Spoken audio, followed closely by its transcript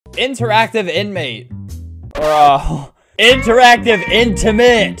Interactive Inmate. Or, Interactive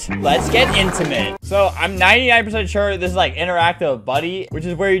Intimate. Let's get intimate. So I'm 99% sure this is like Interactive Buddy, which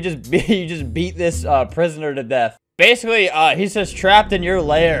is where you just beat this prisoner to death. Basically, he's just trapped in your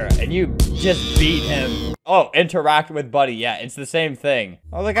lair, and you just beat him. Oh, interact with Buddy. Yeah, it's the same thing.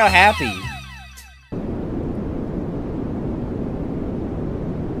 Oh, look how happy.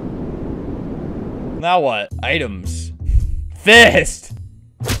 Now what? Items. Fist.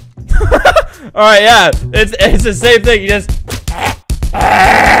 All right, yeah, it's the same thing. You just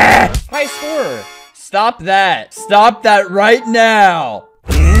high score. Stop that. Stop that right now.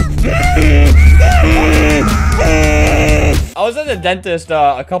 I was at the dentist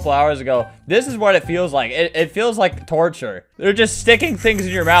a couple hours ago. This is what it feels like. It feels like torture. They're just sticking things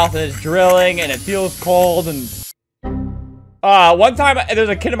in your mouth and it's drilling and it feels cold and one time there's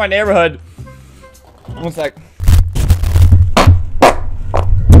a kid in my neighborhood. One sec.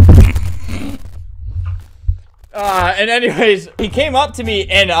 And anyways, he came up to me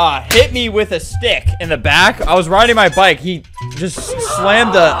and hit me with a stick in the back. I was riding my bike. He just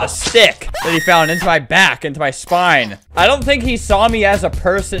slammed a stick that he found into my back, into my spine. I don't think he saw me as a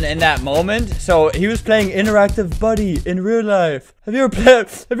person in that moment. So he was playing Interactive Buddy in real life. Have you ever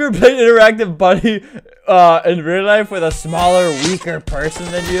played Interactive Buddy in real life with a smaller, weaker person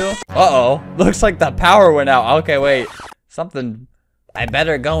than you? Uh-oh. Looks like the power went out. Okay, wait. Something... I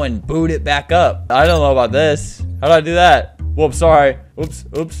better go and boot it back up. I don't know about this. How do I do that? Whoops, sorry. Oops,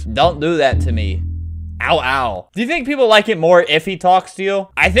 oops. Don't do that to me. Ow, ow. Do you think people like it more if he talks to you?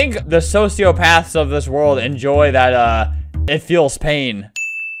 I think the sociopaths of this world enjoy that, it feels pain.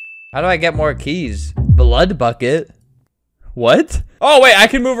 How do I get more keys? Blood bucket. What? Oh, wait, I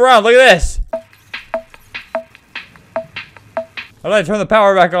can move around. Look at this. How do I turn the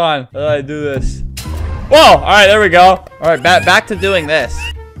power back on? How do I do this? Whoa! Alright, there we go. Alright, back to doing this.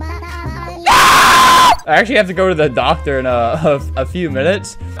 I actually have to go to the doctor in a few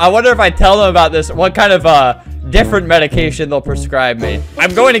minutes. I wonder if I tell them about this, what kind of different medication they'll prescribe me.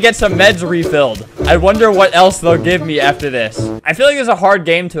 I'm going to get some meds refilled. I wonder what else they'll give me after this. I feel like it's a hard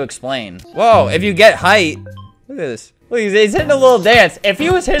game to explain. Whoa, if you get height. Look at this. Look, he's hitting a little dance. If he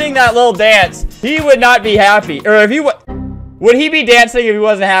was hitting that little dance, he would not be happy. Or if he would he be dancing if he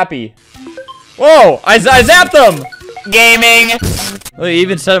wasn't happy? Whoa, I zapped him! Gaming! Look, he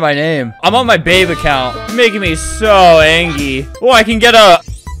even said my name. I'm on my babe account. You're making me so angry. Oh, I can get a...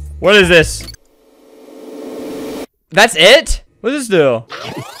 What is this? That's it? What does this do?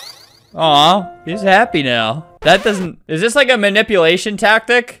 Aw, he's happy now. That doesn't... Is this like a manipulation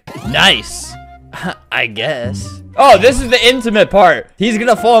tactic? Nice. I guess. Oh, this is the intimate part. He's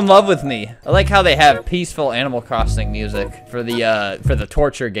gonna fall in love with me. I like how they have peaceful Animal Crossing music for the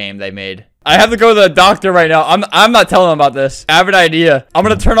torture game they made. I have to go to the doctor right now. I'm not telling him about this. I have an idea. I'm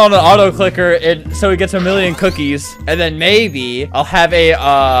gonna turn on an auto clicker so he gets 1,000,000 cookies, and then maybe I'll have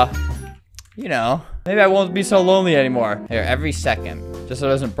a you know, maybe I won't be so lonely anymore. Here, every second, just so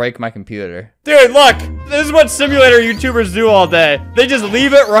it doesn't break my computer. Dude, look, this is what simulator YouTubers do all day. They just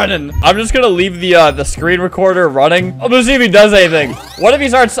leave it running. I'm just gonna leave the screen recorder running. I'm gonna see if he does anything. What if he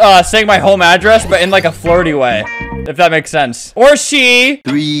starts saying my home address, but in like a flirty way? If that makes sense. Or she.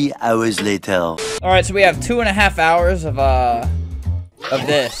 3 hours later. All right, so we have 2.5 hours of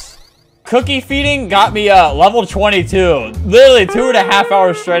this. Cookie feeding got me level 22. Literally 2.5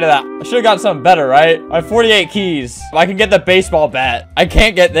 hours straight of that. I should have got something better, right? I have 48 keys. I can get the baseball bat. I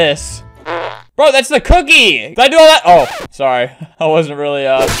can't get this. Bro, that's the cookie. Did I do all that? Oh, sorry. I wasn't really,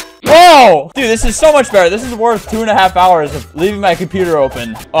 Whoa! Dude, this is so much better. This is worth 2.5 hours of leaving my computer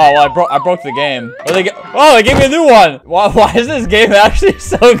open. Oh, well, I broke the game. They gave me a new one. Why is this game actually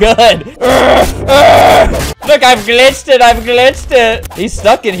so good? Look, I've glitched it. I've glitched it. He's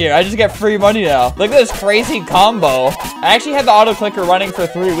stuck in here. I just get free money now. Look at this crazy combo. I actually had the auto clicker running for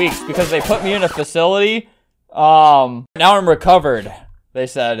 3 weeks because they put me in a facility. Now I'm recovered. They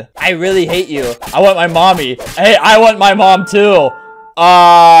said, I really hate you. I want my mommy. Hey, I want my mom too.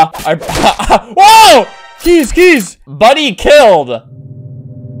 Whoa! Keys! Buddy killed.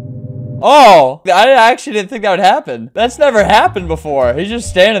 Oh, I actually didn't think that would happen. That's never happened before. He's just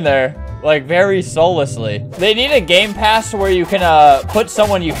standing there, like, very soullessly. They need a game pass where you can, put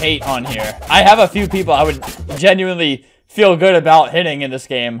someone you hate on here. I have a few people I would genuinely feel good about hitting in this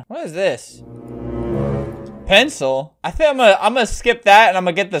game. What is this? Pencil? I think I'm gonna skip that and I'm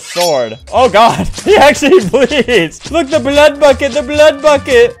gonna get the sword. Oh god, he actually bleeds. Look, the blood bucket, the blood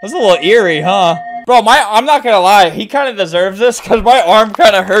bucket. That's a little eerie, huh? Bro, I'm not gonna lie, he kind of deserves this because my arm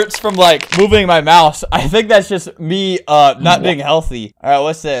kind of hurts from like moving my mouse. I think that's just me not being healthy. All right,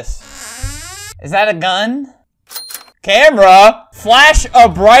 what's this? Is that a gun? Camera? Flash a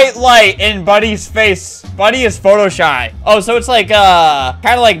bright light in Buddy's face. Buddy is photo shy. Oh, so it's like, kind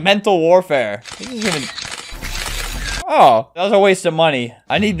of like mental warfare. Oh, that was a waste of money.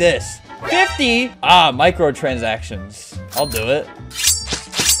 I need this. 50? Ah, microtransactions. I'll do it.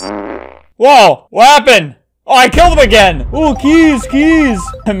 Whoa, what happened? Oh, I killed him again. Ooh, keys, keys.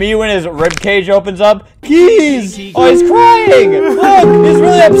 Me when his rib cage opens up. Keys. Oh, he's crying. Look, he's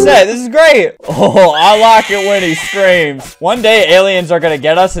really upset. This is great. Oh, I like it when he screams. One day aliens are going to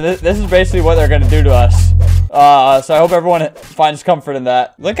get us, and this is basically what they're going to do to us. So I hope everyone finds comfort in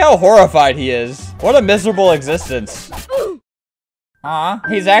that. Look how horrified he is. What a miserable existence. Aw,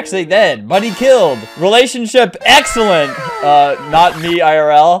 he's actually dead. Buddy killed. Relationship excellent. Not me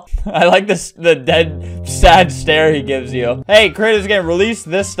IRL. I like this, the dead, sad stare he gives you. Hey, creators game, release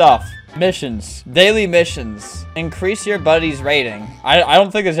this stuff. Missions. Daily missions. Increase your buddy's rating. I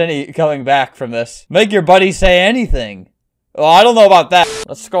don't think there's any coming back from this. Make your buddy say anything. Oh, I don't know about that.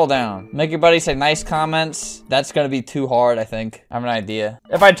 Let's scroll down. Make your buddy say nice comments. That's gonna be too hard, I think. I have an idea.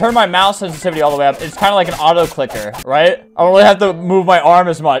 If I turn my mouse sensitivity all the way up, it's kind of like an auto clicker, right? I don't really have to move my arm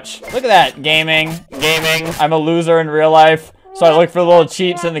as much. Look at that. Gaming. Gaming. I'm a loser in real life, so I look for little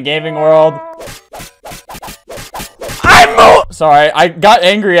cheats in the gaming world. Sorry, I got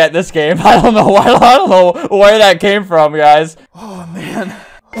angry at this game. I don't know why. I don't know where that came from, guys. Oh, man.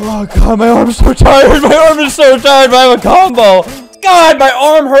 Oh, God, my arm's so tired. My arm is so tired. I have a combo. God, my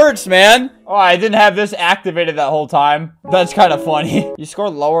arm hurts, man. Oh, I didn't have this activated that whole time. That's kind of funny. You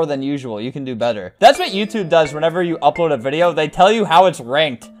scored lower than usual. You can do better. That's what YouTube does whenever you upload a video. They tell you how it's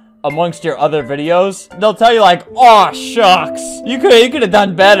ranked amongst your other videos. They'll tell you like, oh, shucks. You could have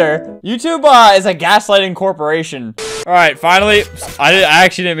done better. YouTube is a gaslighting corporation. All right, finally. I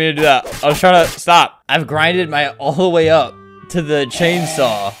actually didn't mean to do that. I was trying to stop. I've grinded my all the way up to the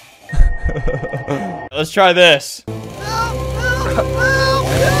chainsaw. Let's try this.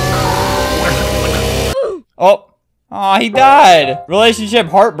 Oh, he died. Relationship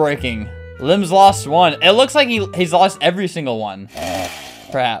heartbreaking. Limbs lost one. It looks like he's lost every single one.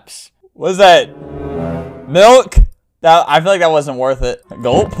 Perhaps. What is that? Milk? I feel like that wasn't worth it.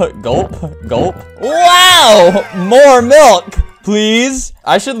 Gulp, gulp, gulp. Wow! More milk, please.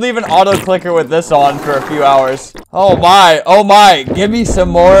 I should leave an auto clicker with this on for a few hours. Oh my, give me some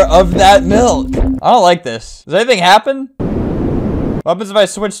more of that milk. I don't like this. Does anything happen? What happens if I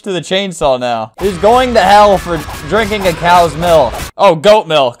switch to the chainsaw now? He's going to hell for drinking a cow's milk. Oh, goat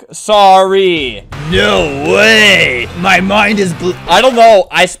milk. Sorry. No way. My mind is blue. I don't know.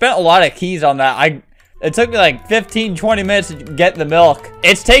 I spent a lot of keys on that. It took me like 15, 20 minutes to get the milk.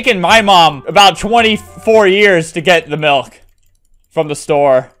 It's taken my mom about 24 years to get the milk from the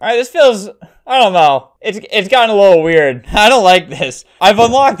store. All right, this feels, I don't know. It's gotten a little weird. I don't like this. I've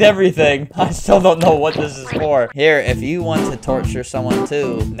unlocked everything. I still don't know what this is for. Here, if you want to torture someone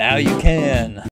too, now you can.